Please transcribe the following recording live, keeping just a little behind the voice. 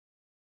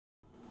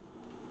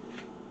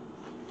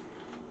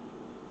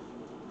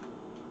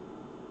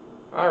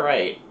All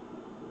right.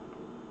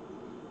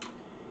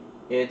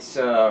 It's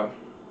Ninja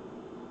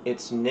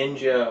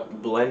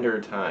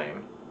Blender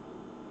time.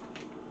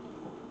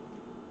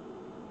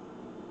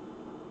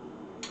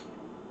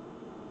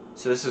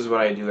 So this is what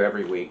I do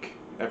every week,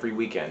 every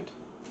weekend.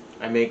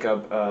 I make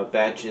up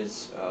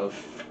batches of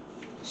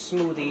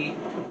smoothie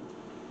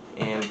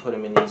and put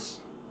them in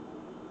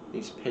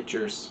these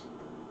pitchers.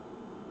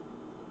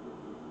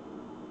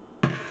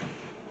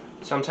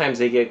 Sometimes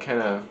they get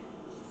kind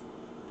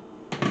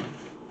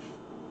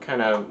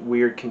of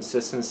weird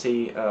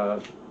consistency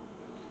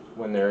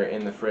when they're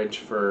in the fridge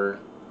for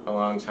a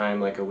long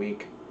time, like a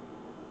week.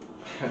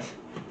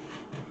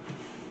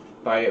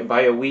 by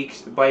a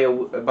week by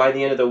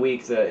the end of the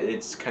week,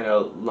 it's kind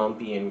of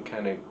lumpy and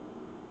kind of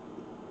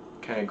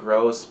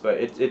gross, but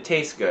it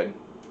tastes good.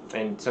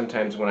 And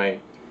sometimes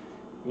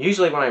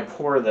usually when I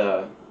pour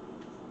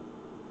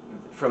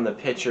from the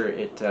pitcher,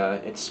 it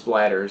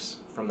splatters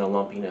from the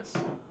lumpiness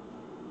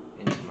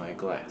into my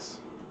glass.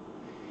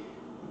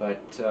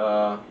 But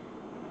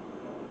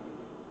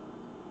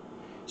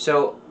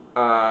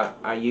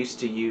I used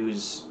to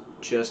use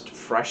just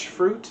fresh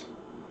fruit,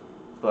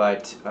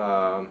 but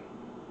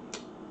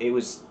it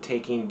was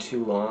taking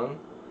too long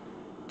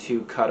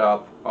to cut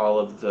up all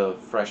of the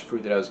fresh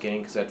fruit that I was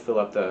getting, because I'd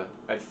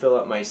fill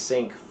up my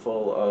sink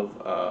full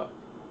of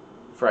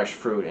fresh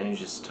fruit, and it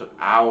just took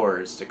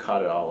hours to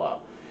cut it all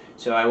up.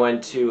 So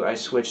I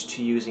switched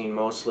to using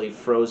mostly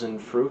frozen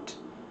fruit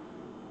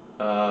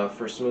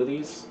for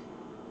smoothies,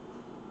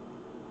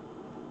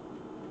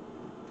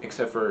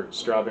 except for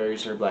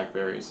strawberries or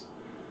blackberries,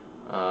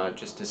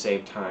 just to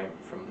save time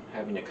from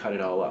having to cut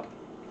it all up.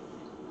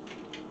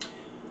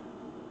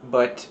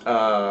 But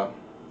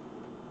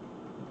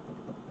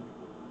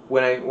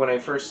when I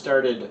first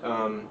started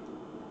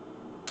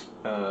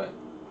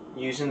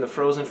using the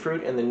frozen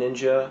fruit in the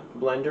Ninja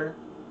blender,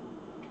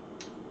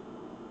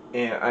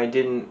 and I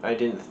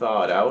didn't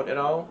thaw it out at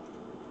all,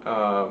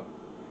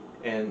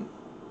 and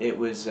it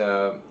would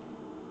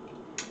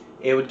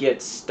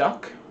get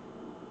stuck.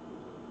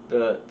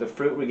 The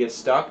fruit would get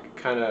stuck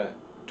kind of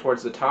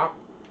towards the top,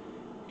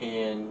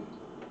 and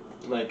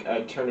like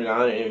I'd turn it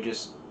on and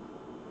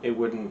it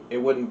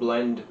wouldn't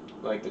blend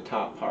like the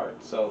top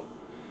part. So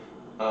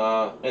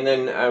and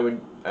then I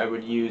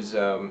would use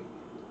a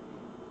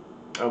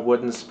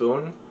wooden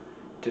spoon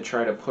to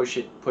try to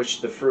push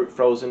the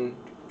frozen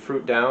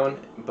fruit down,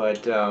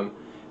 but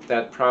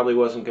that probably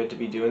wasn't good to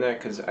be doing that,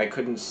 because I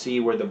couldn't see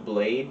where the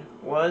blade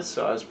was,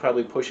 so I was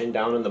probably pushing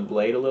down on the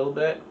blade a little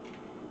bit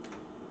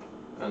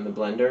on the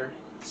blender.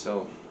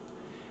 So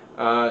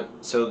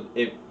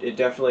it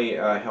definitely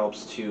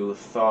helps to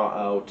thaw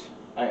out.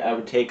 I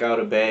would take out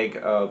a bag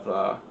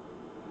of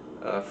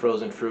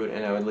frozen fruit,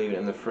 and I would leave it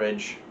in the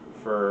fridge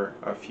for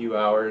a few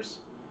hours,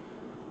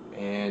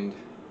 and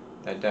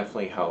that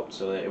definitely helped,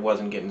 so that it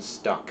wasn't getting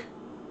stuck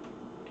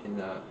in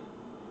the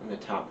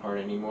top part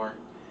anymore.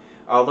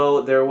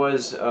 Although there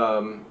was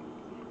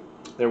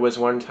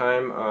one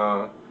time,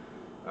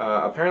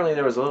 apparently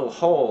there was a little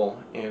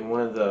hole in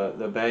one of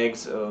the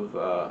bags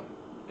of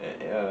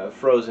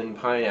frozen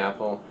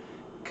pineapple,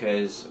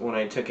 because when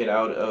I took it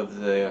out of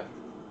the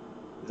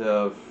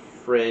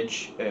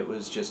fridge, it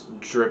was just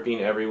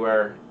dripping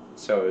everywhere.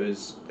 So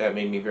that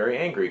made me very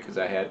angry, because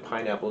I had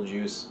pineapple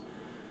juice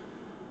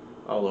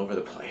all over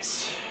the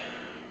place.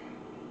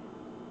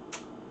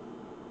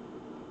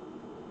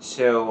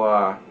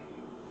 So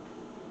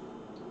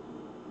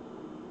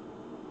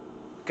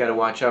got to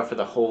watch out for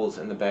the holes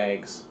in the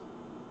bags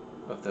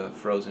of the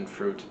frozen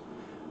fruit.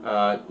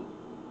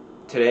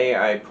 Today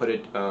I put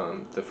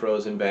the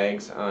frozen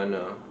bags on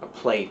a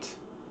plate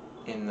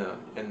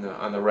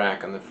on the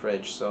rack on the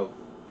fridge, so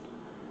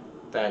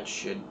that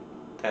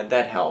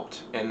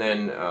helped. And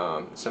then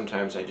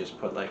sometimes I just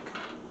put like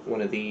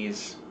one of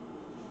these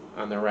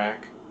on the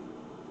rack,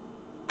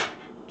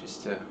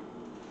 just to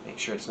make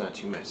sure it's not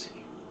too messy.